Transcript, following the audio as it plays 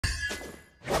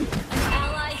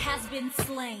been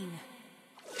slain.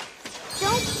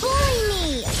 Don't bully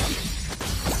me!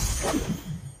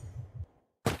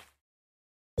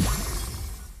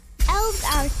 Elves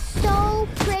are so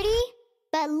pretty,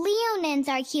 but Leonins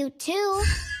are cute too.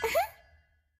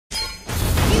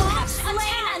 You have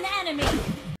slain an enemy!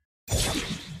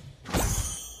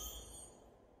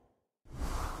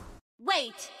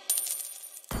 Wait!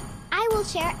 I will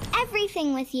share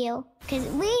everything with you, because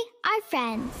we are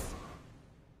friends.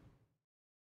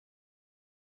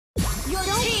 Your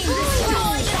team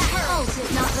destroyed the turret! Ult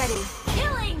is not ready.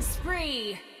 Killing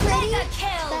spree! Mega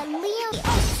kill! But Leon...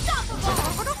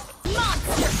 Unstoppable!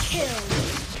 Monster kill!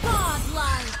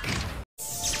 Godlike!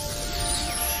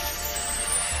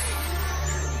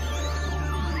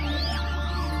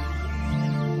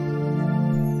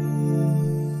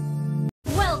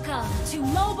 Welcome to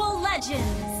Mobile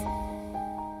Legends!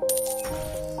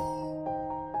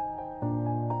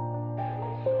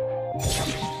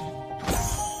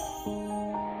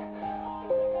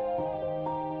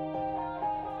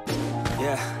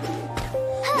 Yeah.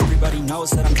 Everybody knows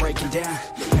that I'm breaking down.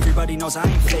 Everybody knows I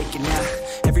ain't faking now.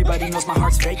 Everybody knows my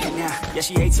heart's vacant now. Yeah,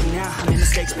 she hates me now, I made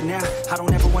mistakes, but now I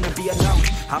don't ever wanna be alone.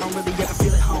 I don't really ever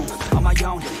feel at home, on my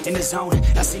own, in the zone.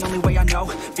 That's the only way I know,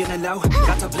 feeling low,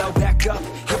 got to blow back up.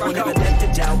 Here I never let the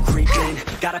doubt creep in.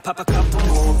 Gotta pop a couple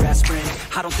more aspirin.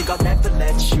 I don't think I'll ever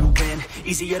let you in.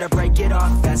 Easier to break it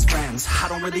off as friends. I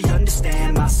don't really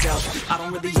understand myself. I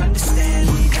don't really understand,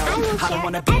 need help. I don't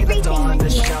wanna be left on the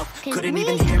shelf. Couldn't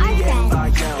even hear me if I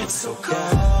yelled. It's so cold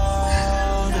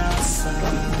outside,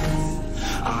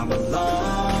 I'm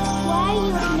alone. Why are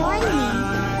you ignoring me?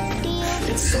 Do you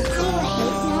hate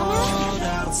Nana?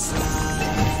 Outside,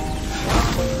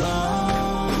 I'm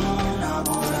alone, I'm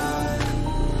alright.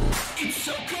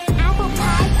 Apple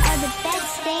pies are the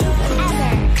best things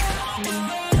ever.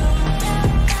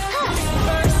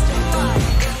 First blood!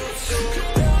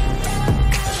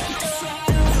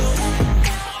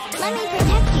 Let me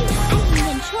protect you. I can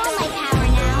control my power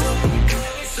now.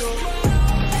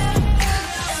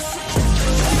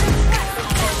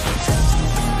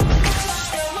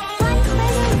 Once there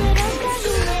was a little girl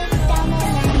who lived down the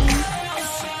lane.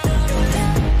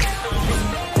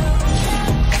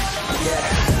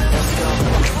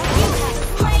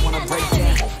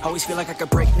 Always feel like I could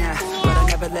break now, but I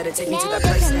never let it take me to that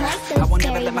place now. I won't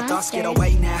never let my thoughts get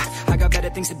away now. I got better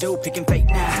things to do, picking fate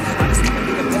now. I just wanna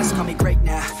be the best, call me great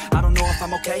now. I don't know if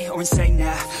I'm okay or insane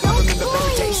now. I remember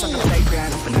better days on the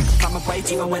playground, but I can find my way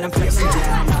even when I'm feeling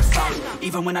down. I fight,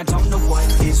 even when I don't know what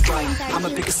is right. I'ma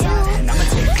pick a side, and I'ma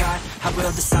take God. I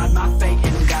will decide my fate,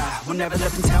 and I will never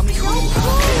let them tell me who I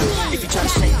am. If you try to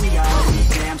shake me, I'll be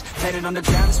damned. Planet on the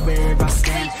ground is where I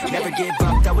stand. Never give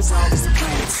up, that was always the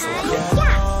plan. So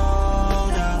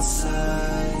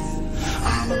outside,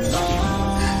 I'm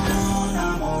alone,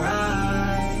 I'm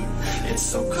alright. It's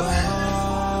so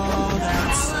cold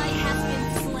outside,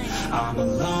 I'm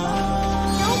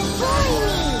alone. Don't bully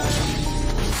me.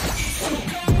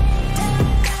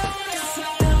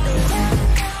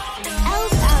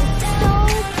 Elves are so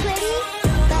pretty,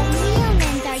 but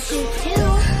Leonins are cute too.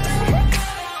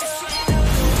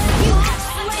 You have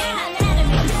slain an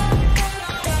enemy!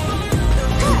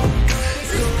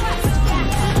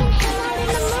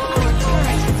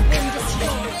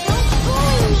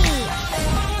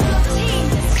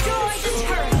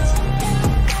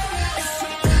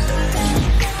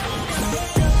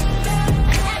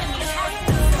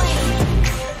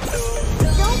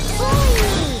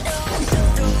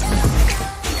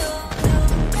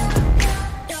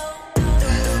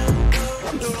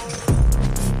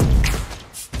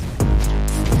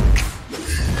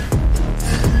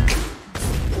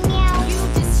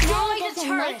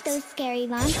 Those scary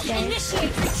monsters.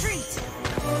 Initiate retreat!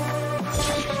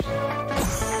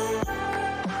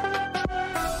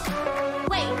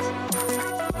 Wait!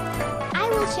 I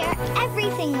will share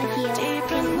everything with you,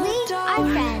 because we are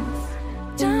friends.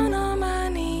 Down on my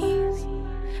knees,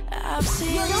 I've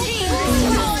seen Your team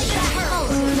destroyed the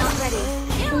turret! Not ready.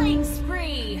 Killing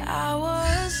spree! I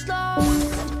was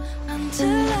lost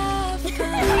until I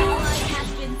found Ally has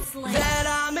been slain. that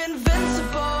I'm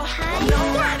invincible.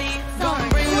 Nobody gonna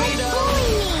bring me Don't down.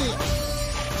 bully me.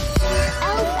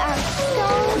 Elves are so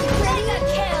pretty, Mega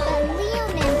kill! but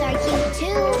Leonins are cute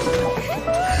too.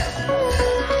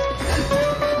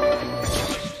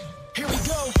 Here we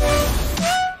go.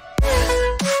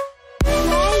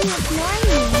 Why are you ignoring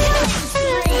me? Killing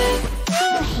spree! Do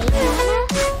you hate Nana?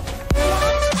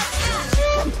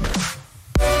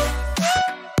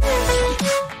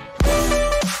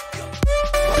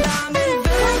 But I'm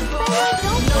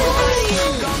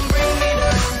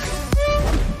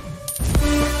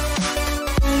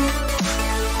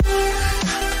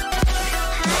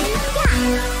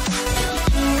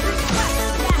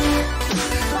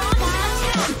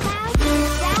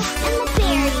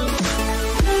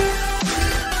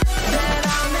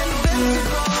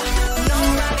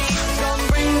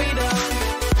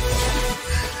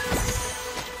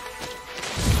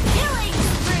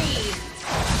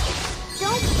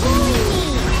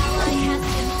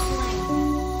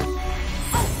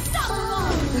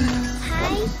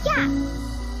Hi-ya!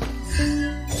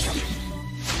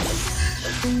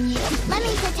 Let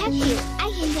me protect you.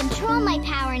 I can control my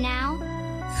power now.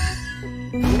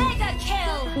 Mega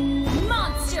kill!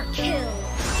 Monster kill!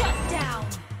 Shut down!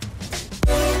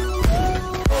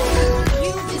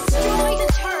 You destroy the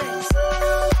turret!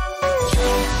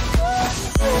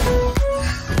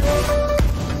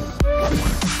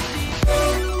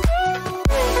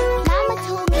 Mama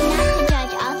told me not to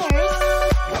judge others.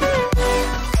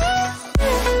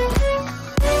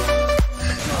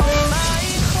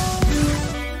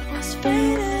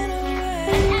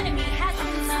 An enemy has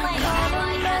been slain!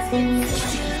 Ally has been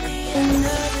slain!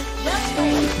 Well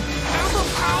played! Apple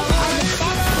pies are the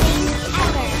best things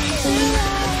ever.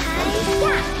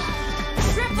 Hi-ya!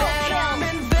 Triple kill!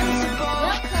 Invincible.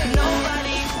 Well played!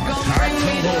 Nobody gonna bring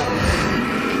me down.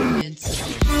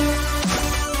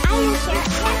 I will share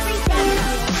everything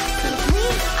with you. We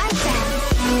are friends.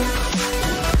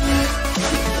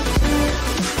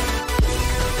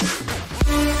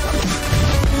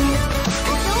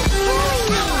 Don't bully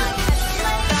me.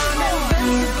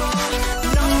 Invincible.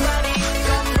 Nobody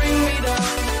gonna bring me down.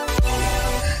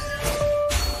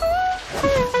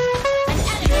 An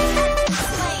enemy has been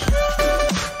slain!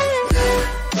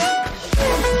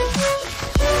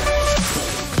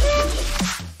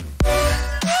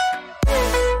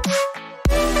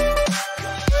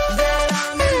 That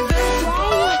I'm invincible. Why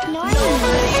are you ignoring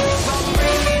me? Gonna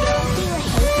bring me down. Do you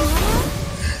hate Mama?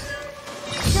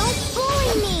 Don't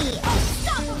bully me.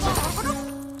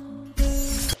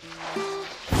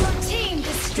 Your team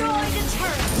destroyed a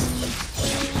turret!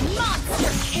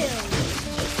 Monster kill!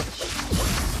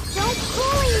 Don't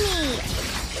bully me.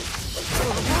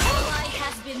 Ally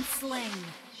has been slain!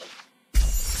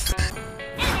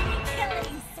 Enemy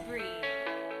killing spree!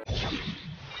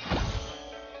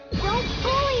 Don't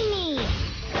bully me.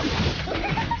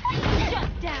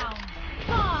 Shut down!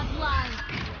 Godlike!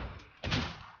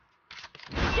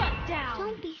 Shut down!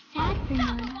 Don't be sad for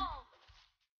Mama. Unstoppable!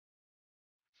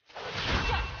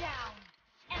 Shut down!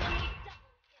 Enemy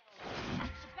double kill!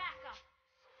 Back up!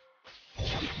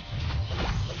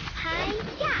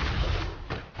 Hi-ya!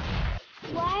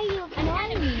 Why are you An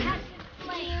ignoring enemy me? has been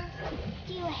slain!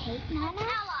 Do you hate An Mama?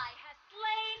 ally has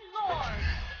slain Lord!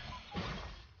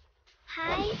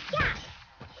 Hi-ya!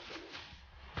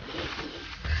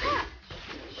 Huh.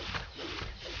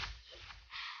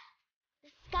 The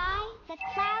sky, the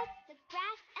clouds, the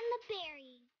grass, and the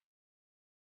berries.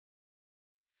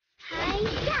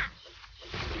 Hi-ya!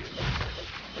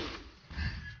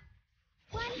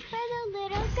 One for the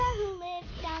little girl who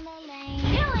lives down the lane.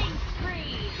 Killing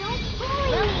spree! Don't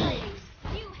bully